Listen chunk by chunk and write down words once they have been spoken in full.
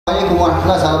عليكم ورحمة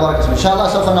الله تعالى وبركاته. إن شاء الله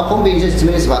سوف نقوم بإنجاز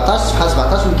تمرين 17 صفحة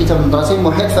 17 من كتاب المدرسي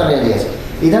المحيط في الرياضيات.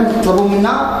 إذا تطلبوا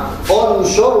منا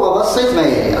انشر وبسط ما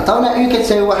يلي. عطاونا أو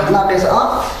كتساوي 1 ناقص أ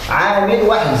عامل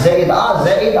 1 زائد أ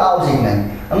زائد أ وزائد 2.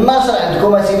 النشر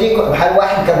عندكم أسيدي بحال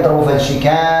واحد كنضربوا في هادشي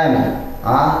كامل.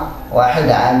 1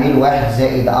 عامل 1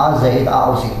 زائد أ زائد أ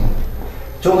وزائد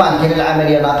 2. ثم كاين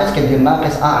العملية ناقص كدير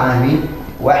ناقص أ عامل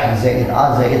 1 زائد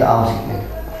أ زائد أ وزائد 2.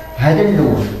 هذا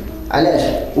الأول. علاش؟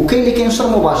 وكاين اللي كينشر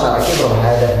مباشره كيضرب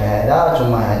هذا في هذا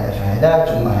ثم هذا في هذا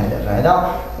ثم هذا في هذا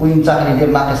وينتقل يدير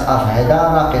ناقص ا في هذا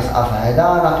ناقص ا في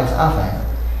هذا ناقص ا في هذا.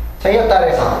 فهي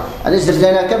الطريقه. علاش درت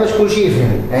انا هكا باش كلشي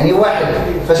يفهم. يعني واحد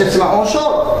فاش تسمع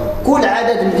انشر كل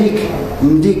عدد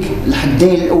من ديك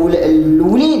الحدين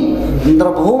الاولين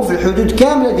نضربهم في الحدود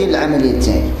كامله ديال العمليه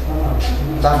الثانيه.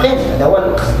 متفقين؟ هذا هو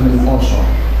القصد من الانشر.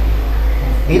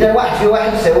 إذا 1 في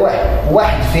 1 يساوي 1.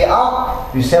 1 في أ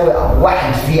يساوي أ.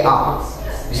 1 في أ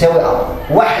يساوي أ.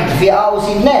 1 في أ أس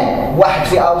 2. 1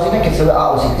 في أ أس 2 كتساوي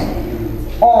أ أس 2.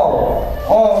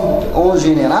 أون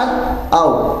جينيرال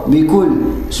أو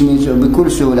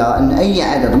بكل سهولة أن أي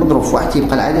عدد مضروب في 1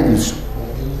 يبقى العدد نفسه.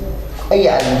 أي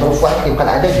عدد مضروب في 1 يبقى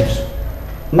العدد نفسه.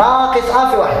 ناقص أ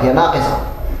في 1 هي ناقص أ.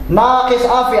 ناقص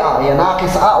أ في أ هي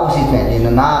ناقص أ أس 2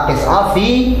 لأن ناقص أ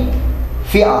في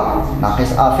أ.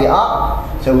 ناقص أ في أ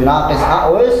تساوي ناقص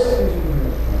أ أس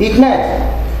 2.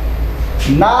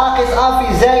 ناقص أ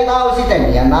في زائد أ أس 2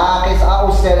 هي ناقص أ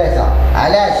أس 3.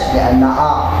 علاش؟ لأن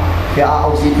أ في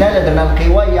أ أس 2 درنا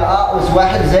القوى هي أ أس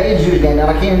 1 زائد 2 لأن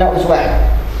راه كاين هنا أس 1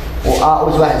 و أ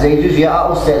أس 1 زائد 2 هي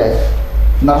أ أس 3.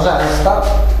 نرجع للسطر.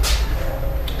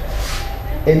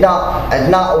 إذا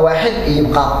عندنا 1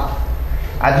 يبقى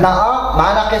عندنا أ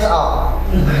مع ناقص أ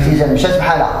إذا مشات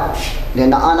بحالها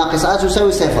لأن أ ناقص أ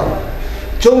تساوي 0.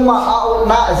 ثم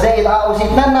أ زائد أ أس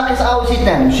 2 ناقص أ أس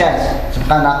 2 مشات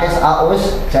تبقى ناقص أ أس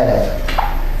 3.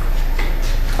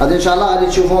 هذا إن شاء الله غادي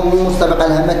تشوفوهم من مستبق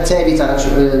الهامة الثالثة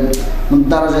من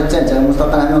الدرجة الثالثة.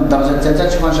 مستبق الهامة من الدرجة الثالثة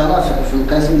تشوفوها إن شاء الله في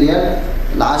القسم ديال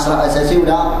 10 أساسي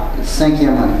ولا 5 أني.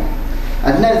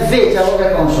 عندنا في تا هو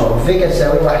كنشر في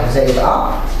كتساوي 1 زائد أ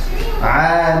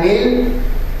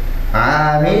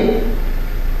عامل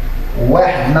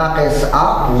 1 ناقص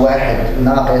أ 1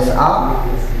 ناقص أ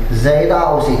زائد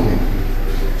أ أس 2.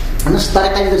 نفس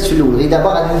الطريقة اللي درت في الأول. إذا دابا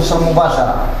غادي نشر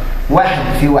مباشرة 1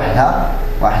 في 1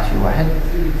 1 في 1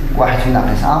 1 في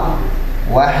ناقص أ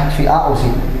 1 في أ أس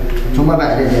 2. ثم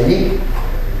بعد ذلك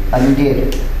غادي ندير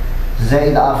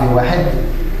زائد أ في 1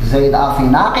 زائد أ في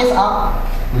ناقص أ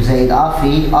وزائد أ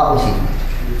في أ أس 2.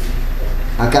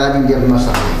 هكا غادي ندير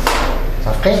النشر.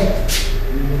 متفقين؟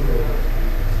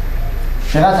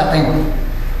 شنو غتعطينا؟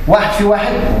 1 في 1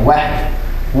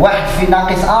 1 في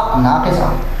ناقص أ ناقص أ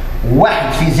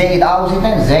 1 في زائد أ أس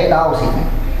 2 زائد أ أس 2.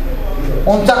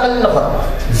 وانتقل للأخرى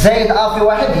زائد أ في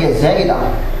 1 هي زائد أ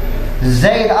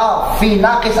زائد أ في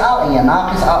ناقص أ هي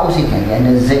ناقص أ أس 2 لأن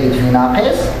الزائد في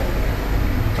ناقص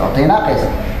تعطي ناقص.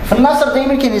 في النشر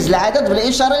دائما كينهز العدد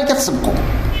بالإشارة اللي كتسبقو.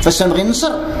 فاش نبغي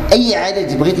ننشر اي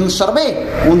عدد بغيت ننشر به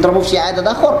ونضربو في شي عدد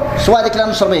اخر سواء داك اللي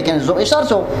غنشر به كنهزو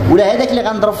اشارته ولا هذاك اللي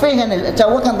غنضرب فيه حتى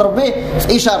هو كنضرب به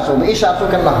في اشارته باشارته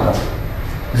كنلاحظوا.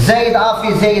 زائد ا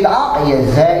في زائد ا هي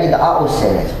زائد ا اس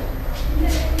 3.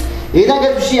 اذا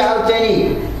كتمشي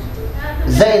عاوتاني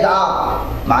زائد ا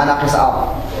مع ناقص ا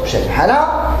مشات بحالها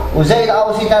وزائد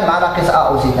ا اس 2 مع ناقص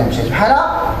ا اس 2 مشات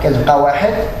بحالها كتبقى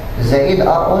 1 زائد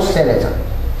ا اس 3.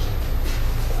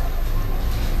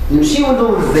 نمشيو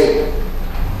للفي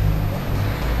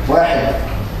 1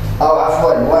 أو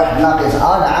عفوا 1 ناقص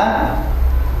أ نعم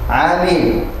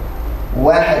عامل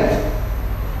 1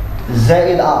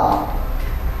 زائد أ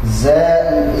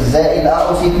زائد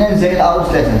أ أس 2 زائد أ أس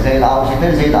 3 زائد أ أس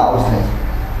 2 زائد أ أس 3.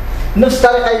 نفس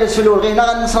الطريقة اللي في الأول غير هنا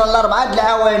غنصرا لأربعة د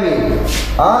العوامل.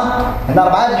 هنا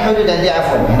 4 د الحدود عندي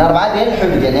عفوا هنا 4 ديال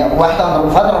الحدود يعني 1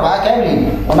 غنضرب في هاد 4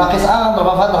 كاملين وناقص أ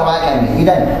غنضربها في هاد 4 كاملين.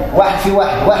 إذا 1 في 1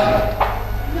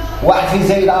 1 في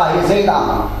زائد أ هي زائد أ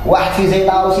 1 في زائد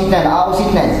أ أس 2 أ أس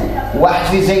 2 1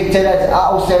 في زائد 3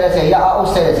 أ أس 3 هي أ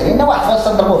أس 3 لأن 1 خاص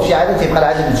نضربوه في شي عدد تيبقى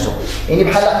العدد نفسه. يعني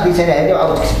بحال خديت أنا هذه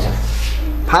وعاود كتبتها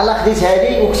بحال خديت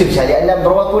هذه وكتبتها لأن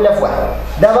مضروبة كلها في 1.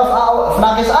 دابا في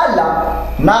ناقص أ لا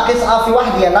ناقص أ في 1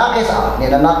 هي ناقص أ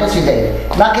لأن ناقص في زائد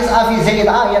ناقص أ في زائد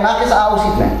أ هي ناقص أ أس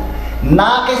 2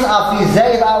 ناقص أ في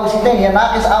زائد أ أس 2 هي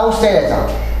ناقص أ أس 3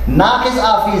 ناقص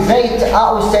أ في زائد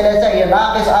أ أس 3 هي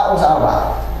ناقص أ أس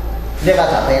 4 اللي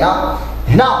غتعطينا.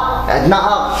 هنا عندنا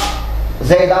أ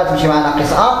زائد أ تمشي مع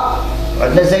ناقص أ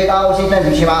وعندنا زائد أ أس 2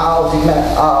 تمشي مع أ أس 2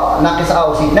 ناقص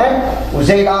أ أس 2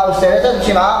 وزائد أ أس 3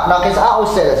 تمشي مع ناقص أ أس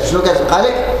 3. شنو كتبقى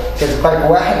لك؟ كتبقى لك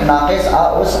 1 ناقص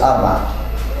أ أس 4.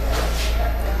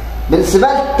 بالنسبة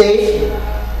للتي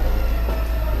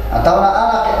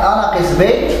عطاونا أ ناقص ب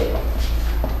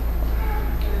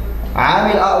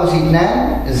عامل أ أس 2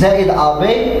 زائد أ ب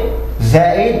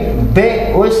زائد ب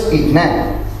أس 2.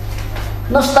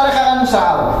 نفس الطريقة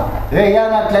غنشرحوها، غير هي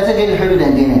أنا 3 ديال الحلول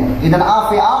عندي هنا. إذا أ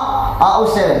في أ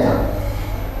أس 3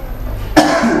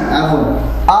 عفوا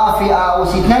أ في أ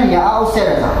أس 2 هي أ أس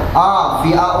 3 أ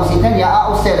في أ أس 2 هي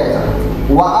أ أس 3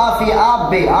 وأ في أ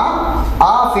ب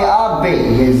أ في أ ب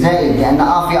هي زائد، لأن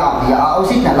أ في أ هي أ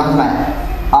أس 2. لاحظ معايا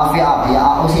أ في أ هي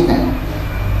أ أس 2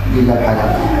 ندير بحال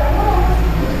هكا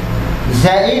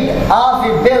زائد أ في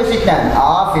ب أس 2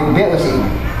 أ في ب أس 2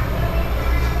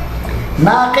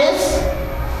 ناقص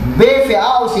ب في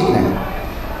أ أس 2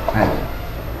 هاي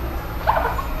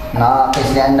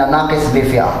ناقص، لأن ناقص ب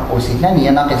في أ أس 2 هي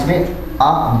ناقص ب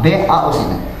أ أس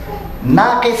 2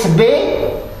 ناقص ب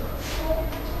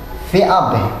في أ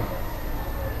ب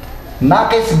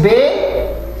ناقص ب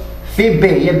في ب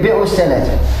هي ب أس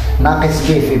 3 ناقص ب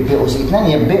في ب أس 2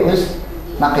 هي ب أس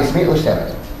ناقص ب أس 3.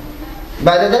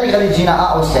 بعد ذلك غادي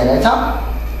تجينا أ أس 3.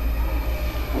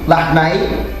 لاحظ معي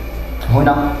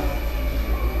هنا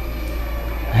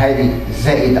هذه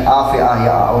زائد أ في أ هي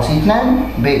أ أس 2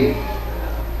 ب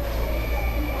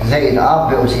زائد أ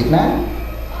ب أس 2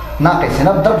 ناقص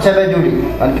هنا الضرب تبادلي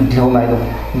غنبدلهم هادو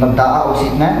نبدا أ أس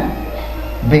 2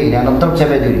 ب لأن الضرب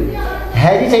تبادلي.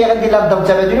 هذه حتى هي غندير لها الضرب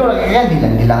التبادلي ولكن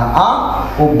ندير لها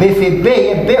أ و ب في ب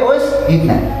هي ب أس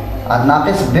 2 هاد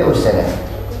ناقص ب أس 3.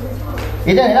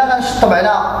 إذا هنا غنشطب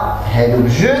على هادو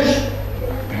بجوج،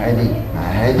 هادي مع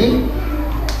هادي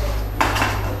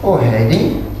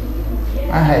وهادي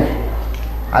مع هادي.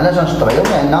 علاش غنشطب عليهم؟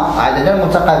 لأن عددان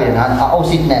متقابلين. هاد أ أس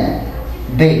 2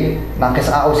 ب ناقص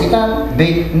أ أس 2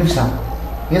 ب نفسها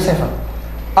هي صفر.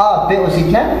 أ ب أس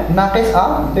 2 ناقص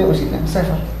أ ب أس 2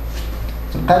 صفر.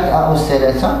 تبقى لك أ أس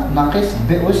 3 ناقص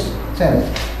ب أس 3.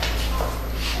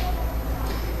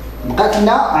 بقات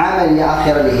لنا عملية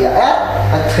أخيرة اللي هي ار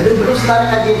غتخدم بنفس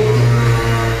الطريقة ديال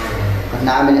بقات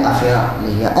لنا عملية أخيرة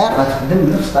اللي هي ار غتخدم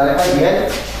بنفس الطريقة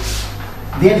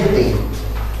ديال تي.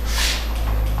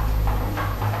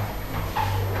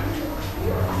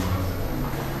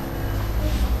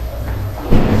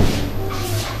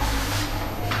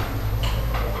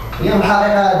 هي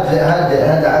الحقيقة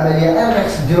هاد العملية ار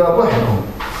خصك ديروها بوحدكم،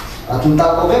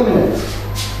 غتنطلقوا غير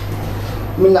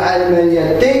من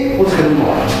العملية تي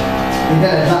وتخدموها. إذا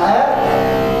هنا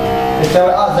ار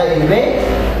تساوي أ زائد ب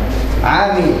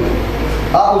عامل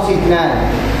أ أس 2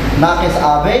 ناقص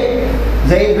أ ب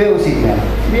زائد ب أس 2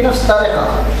 بنفس الطريقة.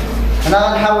 هنا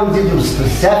غنحاول نزيد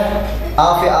بزاف.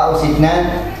 أ في أ أس 2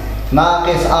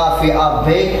 ناقص أ في أ ب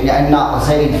لأن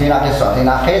زائد في ناقص تعطي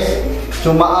ناقص،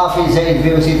 ثم أ في زائد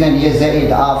ب أس 2 هي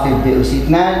زائد أ في ب أس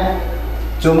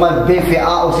 2، ثم ب في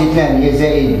أ أس 2 هي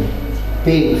زائد ب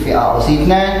في أ أس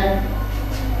 2،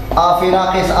 أ في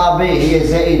ناقص أ ب هي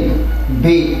زائد ب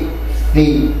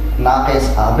في ناقص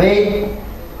أ ب،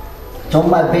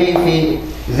 ثم ب في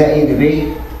زائد ب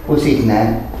أس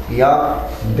 2 هي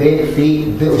ب في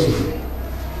ب أس 2.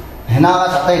 هنا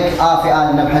غتعطيك أ في أ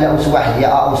لأن بحال أس 1 هي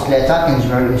أ أس 3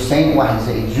 كنجمعو الأسين 1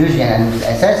 زائد 2 يعني نفس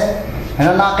الأساس.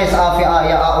 هنا ناقص أ في أ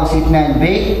هي أ أس 2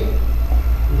 ب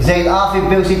زائد أ في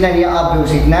ب أس 2 هي أ ب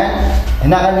أس 2.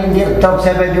 هنا غادي ندير الضرب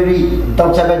تبادلي،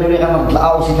 الضرب التبادلي غنرد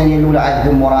أ أس 2 هي الأولى عاد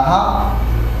موراها،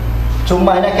 ثم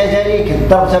هنا كذلك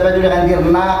الضرب التبادلي غندير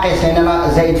ناقص هنا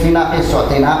زائد في ناقص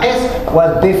تعطي ناقص، و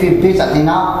ب في ب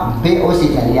تعطينا ب أس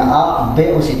 2 هي أ ب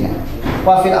أس 2،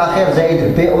 وفي الأخير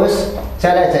زائد ب أس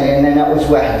 3 لأننا أس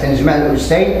 1 تنجمع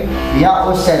الأسين هي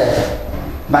أس 3.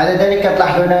 بعد ذلك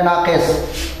كتلاحظوا هنا ناقص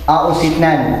أ أس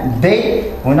 2 ب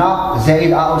هنا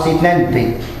زائد أ أس 2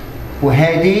 ب،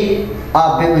 وهذه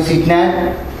أ ب أس 2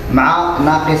 مع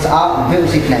ناقص أ ب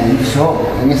أس 2 نفسهم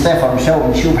يعني صفر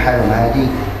نمشيو بحالهم، هذه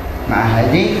مع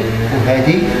هذه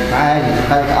وهذه مع هذه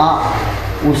تبقى لك أ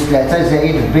أس 3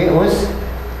 زائد ب أس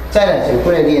 3.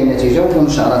 يكون هذه النتيجة. وإن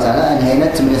شاء الله تعالى أنهينا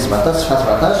التمرين 17 صفحة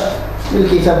 17 من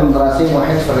الكتاب المدرسي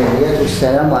المحيط في الرياضيات.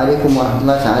 والسلام عليكم ورحمة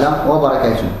الله تعالى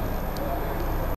وبركاته.